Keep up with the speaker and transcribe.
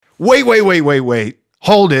Wait.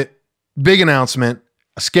 Hold it. Big announcement,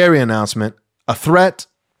 a scary announcement, a threat,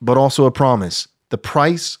 but also a promise. The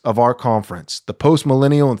price of our conference, the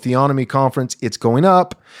Post-Millennial and Theonomy Conference, it's going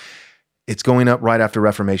up. It's going up right after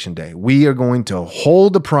Reformation Day. We are going to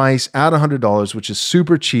hold the price at $100, which is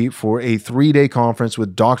super cheap for a 3-day conference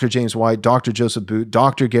with Dr. James White, Dr. Joseph Boot,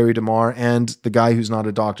 Dr. Gary DeMar, and the guy who's not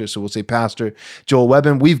a doctor, so we'll say Pastor Joel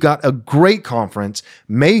Webben. We've got a great conference,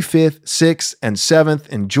 May 5th, 6th, and 7th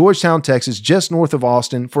in Georgetown, Texas, just north of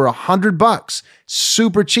Austin for $100.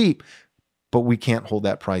 Super cheap, but we can't hold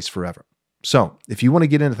that price forever. So if you want to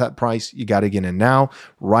get into that price, you got to get in now,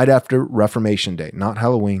 right after Reformation Day, not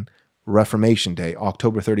Halloween. Reformation Day,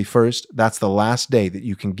 October 31st. That's the last day that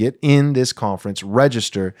you can get in this conference,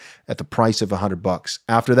 register at the price of $100.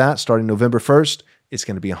 After that, starting November 1st, it's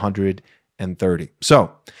going to be $130.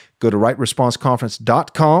 So go to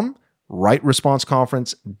rightresponseconference.com,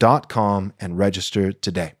 rightresponseconference.com, and register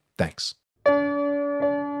today. Thanks.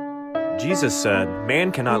 Jesus said,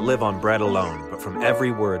 "Man cannot live on bread alone, but from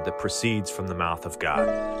every word that proceeds from the mouth of God."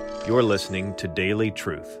 You're listening to Daily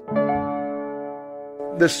Truth.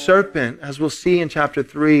 The serpent, as we'll see in chapter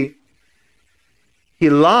 3, he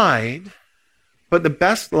lied, but the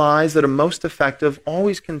best lies that are most effective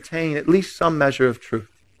always contain at least some measure of truth.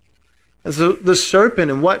 And so the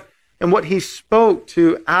serpent and what he spoke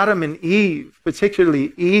to Adam and Eve,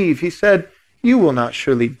 particularly Eve, he said, "You will not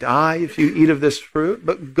surely die if you eat of this fruit."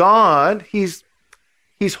 But God, he's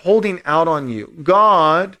holding out on you.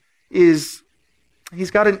 God he's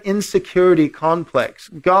got an insecurity complex.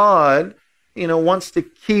 God wants to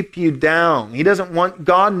keep you down.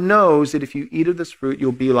 God knows that if you eat of this fruit,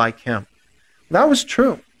 you'll be like him. That was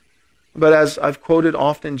true. But as I've quoted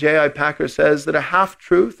often, J.I. Packer says that a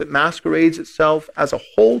half-truth that masquerades itself as a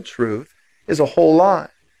whole truth is a whole lie.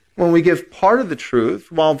 When we give part of the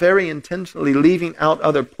truth while very intentionally leaving out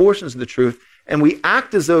other portions of the truth, and we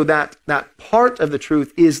act as though that part of the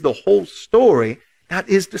truth is the whole story, that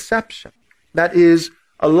is deception. That is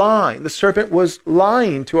a lie. The serpent was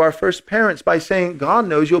lying to our first parents by saying, God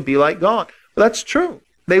knows you'll be like God. Well, that's true.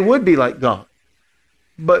 They would be like God.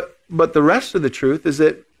 But the rest of the truth is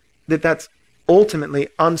that's ultimately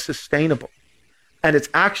unsustainable. And it's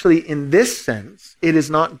actually, in this sense, it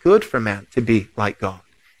is not good for man to be like God.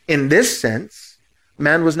 In this sense,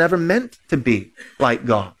 man was never meant to be like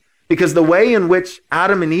God. Because the way in which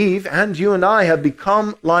Adam and Eve and you and I have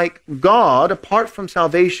become like God, apart from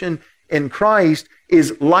salvation in Christ,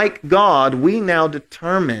 is like God. We now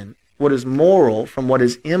determine what is moral from what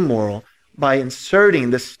is immoral by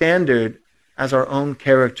inserting the standard as our own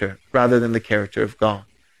character rather than the character of God.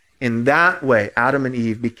 In that way, Adam and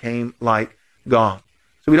Eve became like God.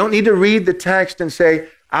 So we don't need to read the text and say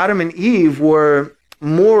Adam and Eve were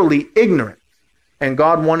morally ignorant and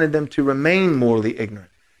God wanted them to remain morally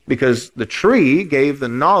ignorant because the tree gave the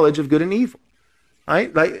knowledge of good and evil.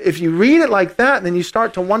 Right? Like if you read it like that, then you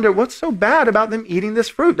start to wonder what's so bad about them eating this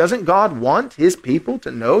fruit. Doesn't God want his people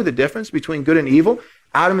to know the difference between good and evil?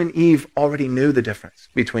 Adam and Eve already knew the difference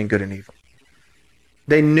between good and evil.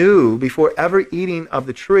 They knew before ever eating of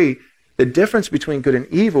the tree, the difference between good and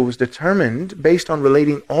evil was determined based on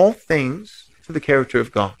relating all things to the character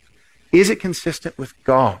of God. Is it consistent with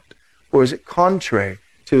God or is it contrary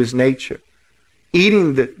to his nature?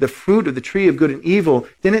 Eating the fruit of the tree of good and evil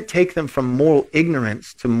didn't take them from moral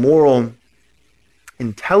ignorance to moral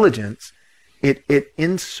intelligence. It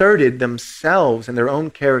inserted themselves and their own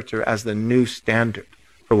character as the new standard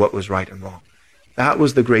for what was right and wrong. That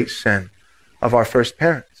was the great sin of our first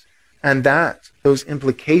parents. And those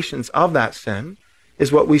implications of that sin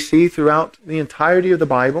is what we see throughout the entirety of the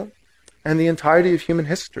Bible and the entirety of human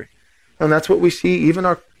history. And that's what we see even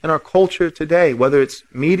in our culture today, whether it's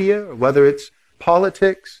media or whether it's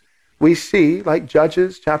politics. We see, like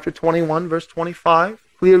Judges chapter 21, verse 25,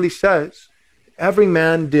 clearly says, every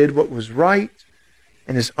man did what was right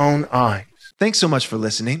in his own eyes. Thanks so much for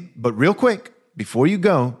listening. But real quick, before you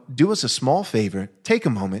go, do us a small favor, take a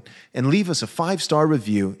moment and leave us a 5-star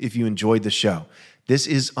review if you enjoyed the show. This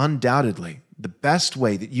is undoubtedly the best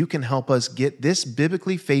way that you can help us get this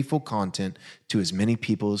biblically faithful content to as many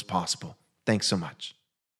people as possible. Thanks so much.